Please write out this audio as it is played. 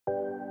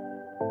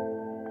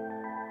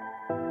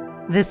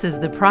This is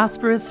the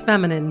Prosperous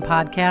Feminine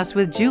podcast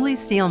with Julie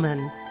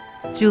Steelman.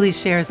 Julie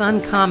shares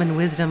uncommon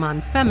wisdom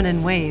on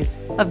feminine ways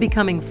of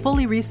becoming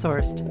fully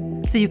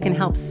resourced so you can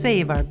help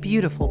save our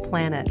beautiful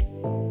planet.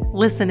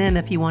 Listen in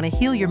if you want to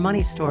heal your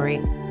money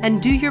story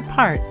and do your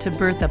part to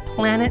birth a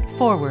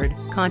planet-forward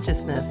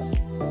consciousness.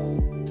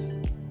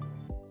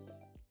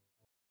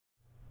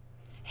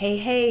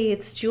 Hey,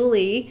 it's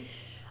Julie.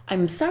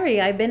 I'm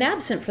sorry I've been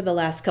absent for the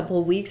last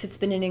couple of weeks. It's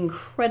been an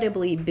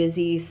incredibly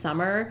busy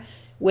summer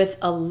with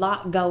a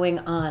lot going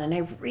on, and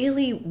I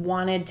really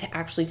wanted to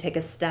actually take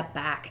a step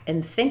back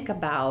and think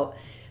about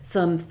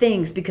some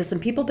things because some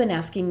people have been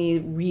asking me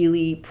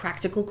really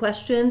practical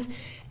questions.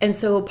 And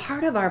so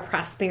part of our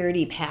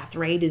prosperity path,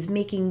 right, is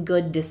making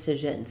good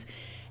decisions.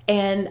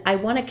 And I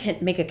want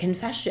to make a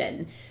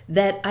confession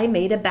that I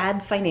made a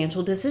bad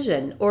financial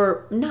decision,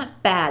 or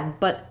not bad,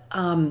 but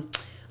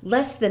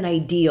less than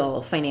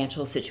ideal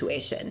financial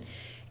situation.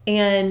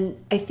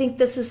 And I think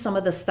this is some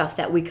of the stuff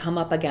that we come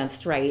up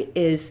against, right,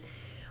 is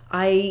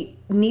I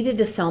needed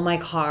to sell my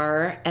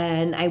car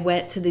and I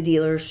went to the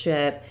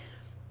dealership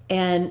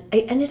and I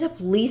ended up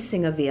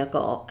leasing a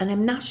vehicle. And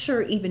I'm not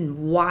sure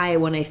even why,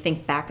 when I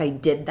think back, I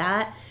did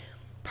that.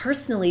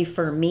 Personally,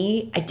 for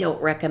me, I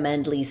don't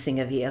recommend leasing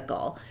a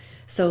vehicle.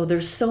 So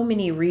there's so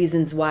many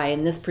reasons why.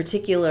 In this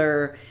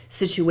particular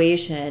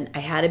situation, I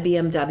had a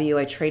BMW.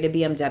 I traded a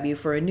BMW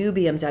for a new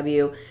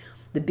BMW.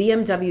 The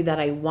BMW that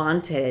I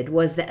wanted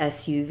was the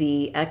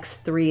SUV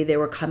X3. They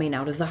were coming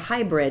out as a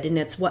hybrid, and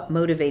it's what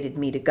motivated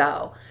me to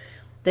go.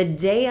 The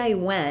day I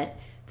went,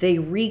 they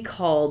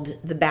recalled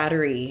the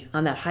battery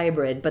on that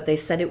hybrid, but they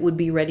said it would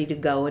be ready to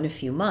go in a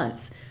few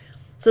months.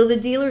 So the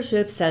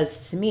dealership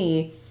says to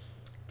me,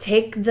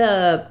 take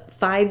the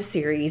 5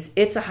 Series,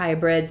 it's a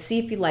hybrid, see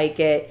if you like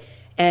it,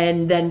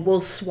 and then we'll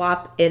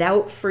swap it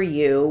out for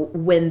you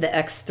when the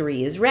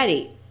X3 is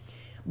ready.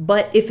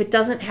 But if it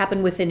doesn't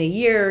happen within a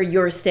year,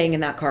 you're staying in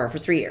that car for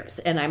 3 years.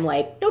 And I'm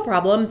like, no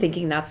problem,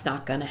 thinking that's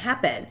not going to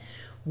happen.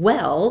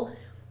 Well,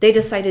 they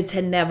decided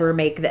to never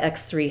make the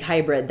X3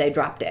 hybrid. They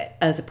dropped it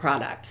as a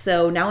product.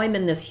 So now I'm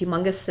in this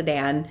humongous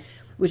sedan,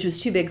 which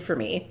was too big for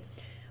me.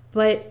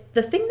 But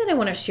the thing that I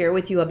want to share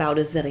with you about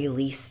is that I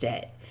leased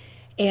it.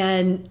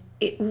 And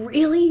it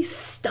really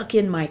stuck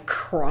in my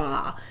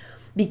craw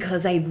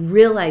because I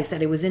realized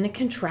that I was in a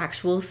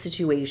contractual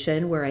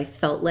situation where I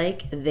felt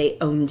like they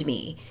owned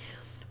me.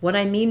 What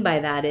I mean by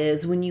that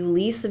is when you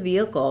lease a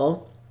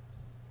vehicle,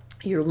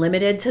 you're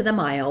limited to the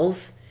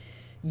miles.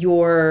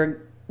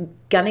 You're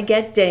going to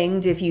get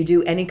dinged if you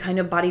do any kind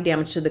of body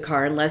damage to the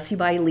car, unless you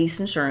buy a lease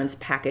insurance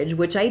package,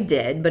 which I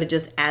did, but it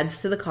just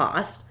adds to the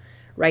cost,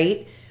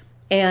 right?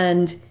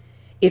 And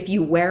if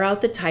you wear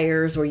out the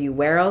tires or you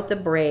wear out the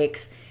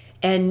brakes,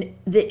 and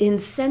the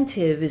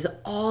incentive is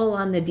all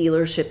on the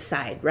dealership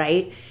side,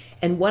 right?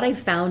 And what I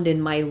found in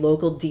my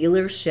local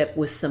dealership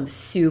was some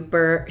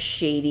super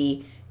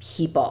shady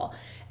people.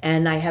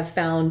 And I have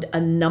found a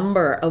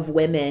number of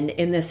women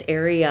in this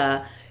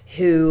area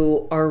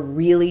who are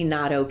really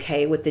not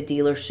okay with the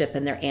dealership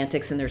and their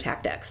antics and their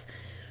tactics.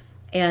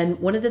 And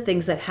one of the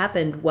things that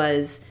happened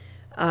was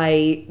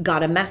I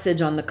got a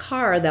message on the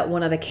car that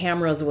one of the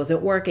cameras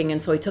wasn't working.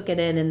 And so I took it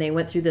in and they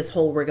went through this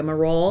whole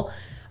rigmarole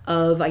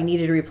of I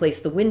needed to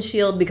replace the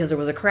windshield because there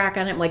was a crack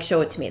on it. I'm like,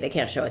 show it to me. They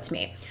can't show it to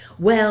me.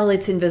 Well,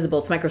 it's invisible.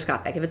 It's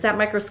microscopic. If it's that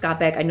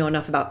microscopic, I know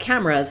enough about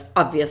cameras,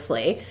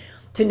 obviously,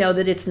 to know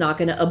that it's not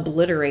going to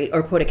obliterate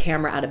or put a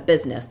camera out of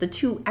business. The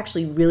two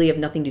actually really have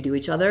nothing to do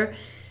with each other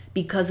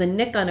because a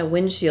nick on a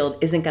windshield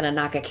isn't going to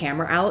knock a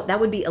camera out. That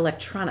would be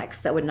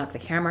electronics that would knock the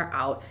camera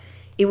out.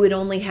 It would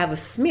only have a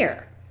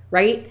smear,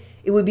 right?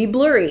 It would be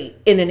blurry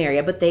in an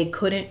area, but they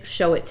couldn't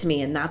show it to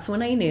me. And that's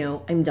when I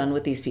knew I'm done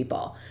with these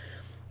people.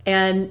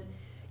 And,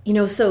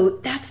 so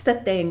that's the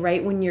thing,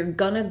 right? When you're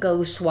going to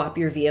go swap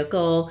your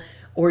vehicle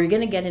or you're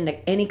going to get into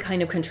any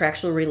kind of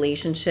contractual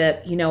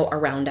relationship,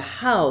 around a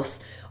house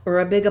or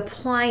a big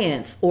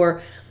appliance,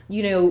 or,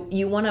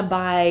 you want to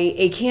buy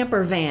a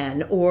camper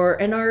van or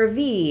an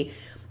RV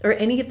or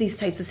any of these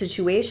types of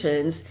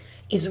situations,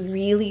 is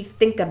really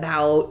think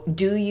about,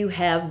 do you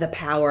have the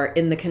power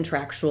in the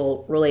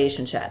contractual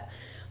relationship?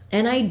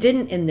 And I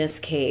didn't in this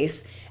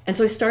case. And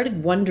so I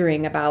started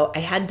wondering about,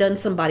 I had done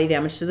some body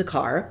damage to the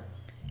car,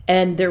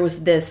 and there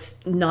was this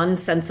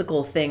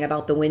nonsensical thing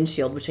about the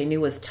windshield, which I knew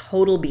was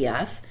total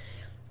BS.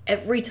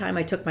 Every time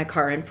I took my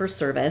car in for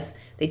service,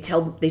 they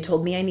told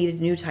me I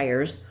needed new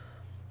tires,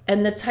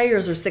 and the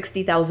tires are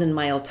 60,000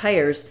 mile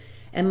tires,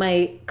 and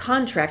my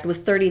contract was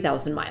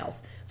 30,000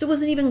 miles. So it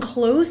wasn't even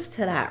close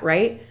to that,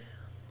 right?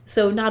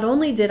 So not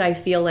only did I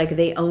feel like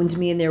they owned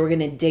me and they were going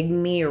to dig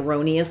me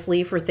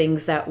erroneously for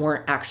things that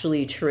weren't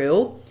actually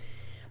true,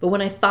 but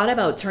when I thought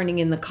about turning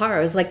in the car,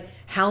 I was like,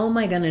 how am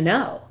I going to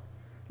know,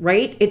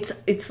 right?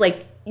 It's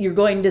like you're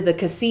going to the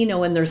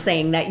casino and they're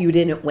saying that you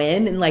didn't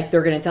win and like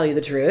they're going to tell you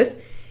the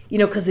truth.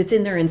 Because it's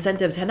in their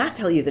incentive to not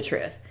tell you the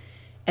truth.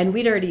 And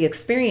we'd already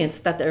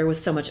experienced that there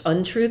was so much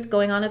untruth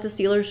going on at this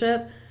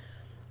dealership.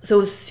 So it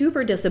was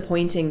super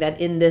disappointing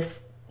that in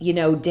this,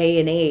 day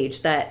and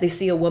age that they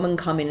see a woman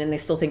coming and they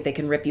still think they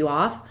can rip you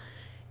off.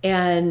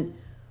 And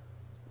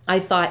I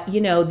thought,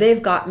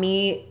 they've got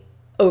me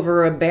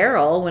over a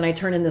barrel when I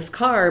turn in this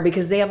car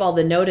because they have all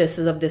the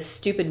notices of this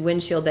stupid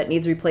windshield that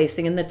needs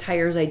replacing and the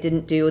tires I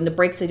didn't do and the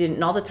brakes I didn't,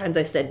 and all the times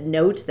I said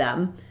no to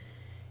them.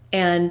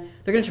 And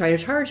they're going to try to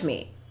charge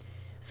me.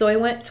 So I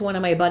went to one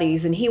of my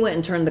buddies and he went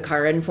and turned the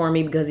car in for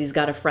me because he's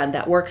got a friend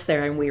that works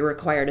there and we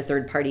required a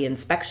third-party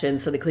inspection,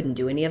 so they couldn't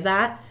do any of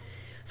that.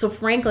 So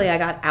frankly, I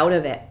got out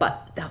of it.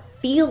 But the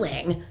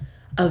feeling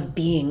of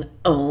being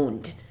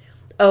owned.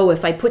 Oh,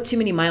 if I put too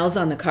many miles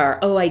on the car,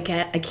 I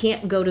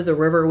can't go to the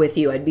river with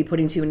you. I'd be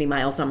putting too many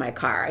miles on my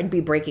car. I'd be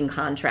breaking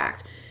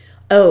contract.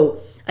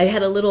 Oh, I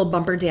had a little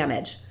bumper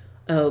damage.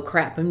 Oh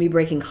crap, I'm gonna be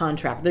breaking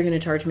contract. They're gonna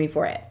charge me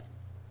for it.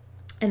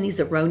 And these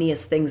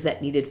erroneous things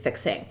that needed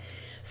fixing.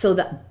 So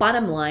the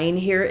bottom line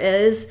here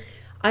is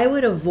I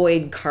would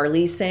avoid car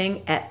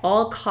leasing at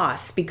all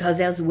costs because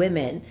as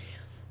women,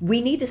 we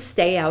need to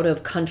stay out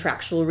of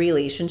contractual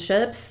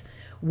relationships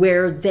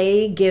where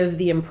they give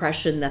the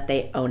impression that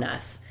they own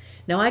us.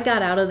 Now, I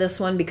got out of this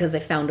one because I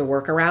found a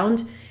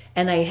workaround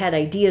and I had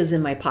ideas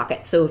in my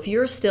pocket. So if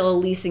you're still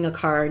leasing a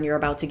car and you're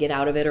about to get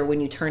out of it or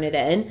when you turn it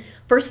in,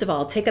 first of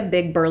all, take a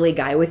big burly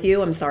guy with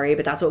you. I'm sorry,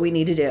 but that's what we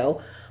need to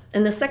do.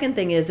 And the second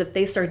thing is if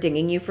they start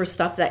dinging you for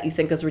stuff that you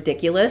think is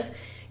ridiculous,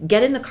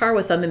 get in the car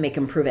with them and make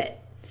them prove it.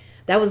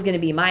 That was going to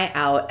be my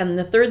out. And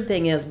the third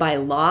thing is by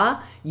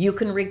law, you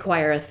can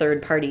require a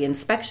third-party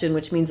inspection,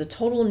 which means a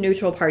total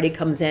neutral party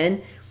comes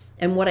in.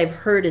 And what I've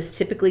heard is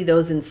typically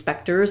those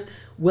inspectors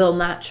will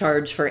not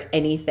charge for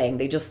anything.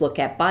 They just look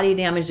at body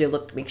damage. They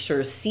look to make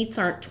sure seats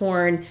aren't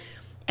torn.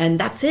 And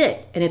that's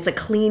it. And it's a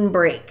clean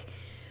break.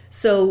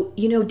 So,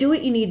 do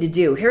what you need to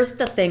do. Here's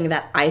the thing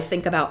that I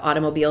think about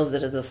automobiles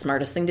that is the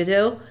smartest thing to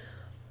do.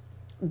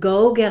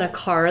 Go get a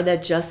car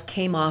that just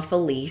came off a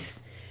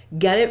lease,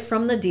 get it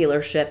from the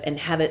dealership and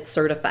have it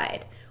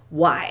certified.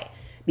 Why?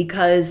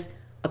 Because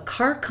a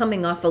car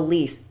coming off a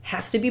lease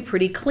has to be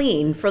pretty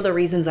clean for the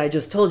reasons I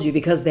just told you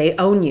because they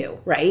own you,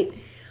 right?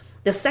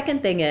 The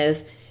second thing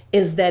is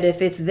that if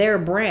it's their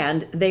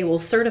brand, they will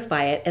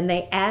certify it and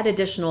they add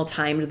additional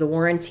time to the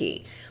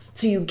warranty.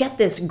 So you get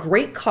this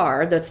great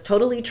car that's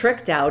totally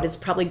tricked out. It's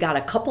probably got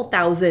a couple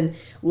thousand,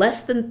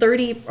 less than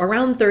 30,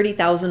 around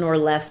 30,000 or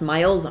less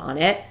miles on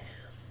it.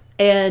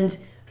 And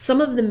some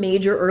of the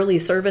major early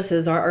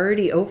services are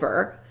already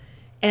over.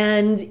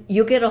 And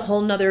you get a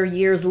whole nother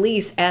year's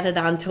lease added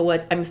on to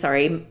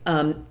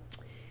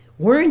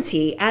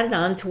warranty added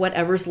on to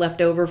whatever's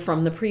left over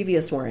from the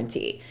previous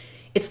warranty.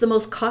 It's the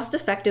most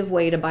cost-effective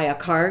way to buy a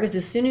car because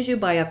as soon as you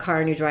buy a car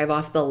and you drive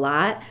off the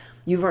lot,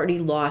 you've already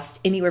lost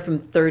anywhere from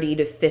 30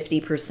 to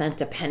 50%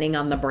 depending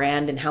on the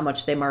brand and how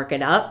much they mark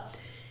it up.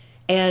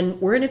 And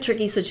we're in a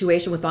tricky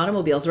situation with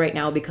automobiles right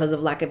now because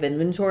of lack of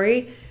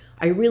inventory.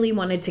 I really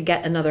wanted to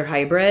get another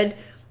hybrid,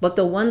 but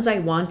the ones I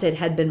wanted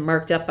had been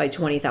marked up by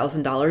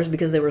 $20,000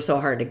 because they were so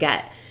hard to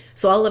get.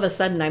 So all of a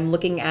sudden I'm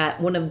looking at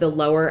one of the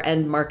lower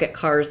end market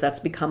cars that's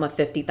become a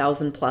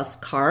 50,000 plus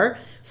car.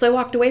 So I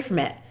walked away from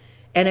it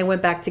and I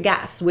went back to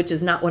gas, which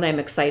is not what I'm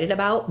excited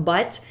about,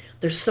 but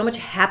there's so much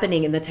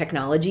happening in the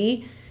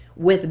technology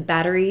with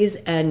batteries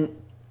and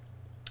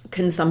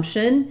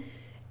consumption,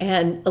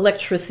 and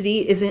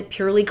electricity isn't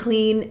purely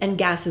clean and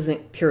gas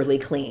isn't purely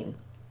clean.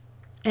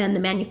 And the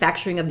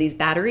manufacturing of these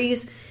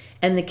batteries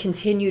and the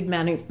continued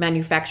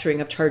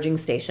manufacturing of charging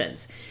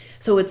stations.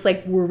 So it's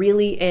like we're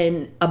really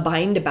in a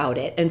bind about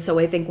it. And so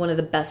I think one of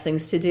the best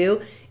things to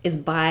do is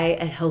buy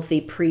a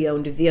healthy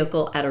pre-owned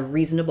vehicle at a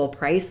reasonable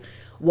price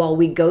while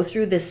we go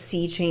through this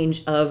sea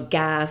change of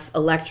gas,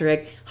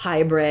 electric,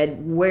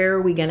 hybrid. Where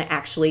are we going to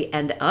actually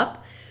end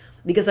up?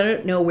 Because I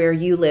don't know where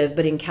you live,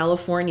 but in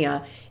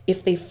California,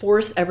 if they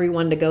force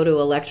everyone to go to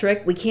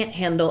electric, we can't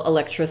handle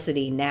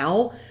electricity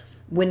now.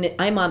 When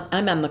I'm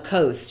on the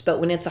coast,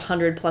 but when it's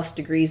 100 plus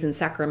degrees in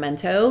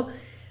Sacramento,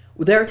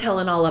 they're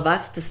telling all of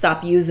us to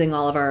stop using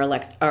all of our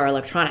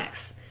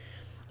electronics.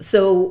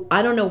 So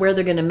I don't know where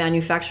they're going to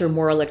manufacture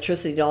more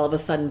electricity to all of a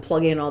sudden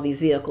plug in all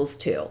these vehicles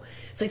too.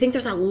 So I think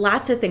there's a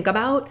lot to think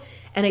about.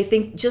 And I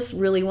think just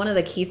really one of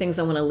the key things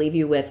I want to leave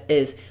you with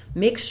is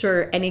make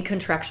sure any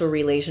contractual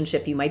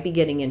relationship you might be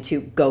getting into,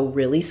 go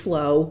really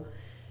slow.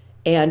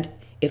 And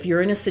if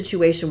you're in a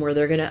situation where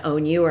they're going to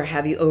own you or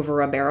have you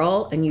over a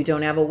barrel and you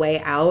don't have a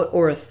way out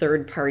or a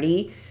third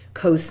party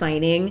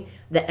co-signing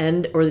the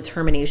end or the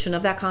termination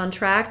of that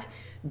contract,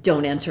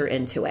 don't enter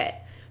into it.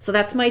 So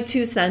that's my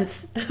 2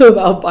 cents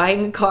about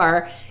buying a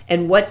car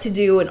and what to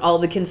do and all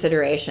the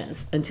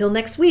considerations. Until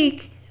next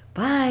week,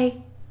 bye.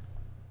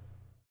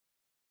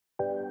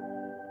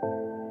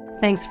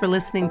 Thanks for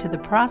listening to the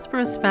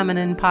Prosperous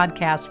Feminine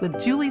podcast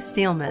with Julie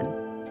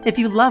Steelman. If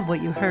you love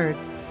what you heard,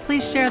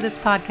 please share this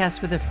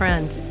podcast with a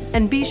friend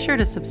and be sure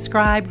to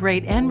subscribe,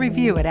 rate, and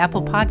review at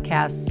Apple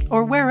Podcasts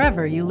or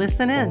wherever you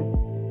listen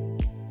in.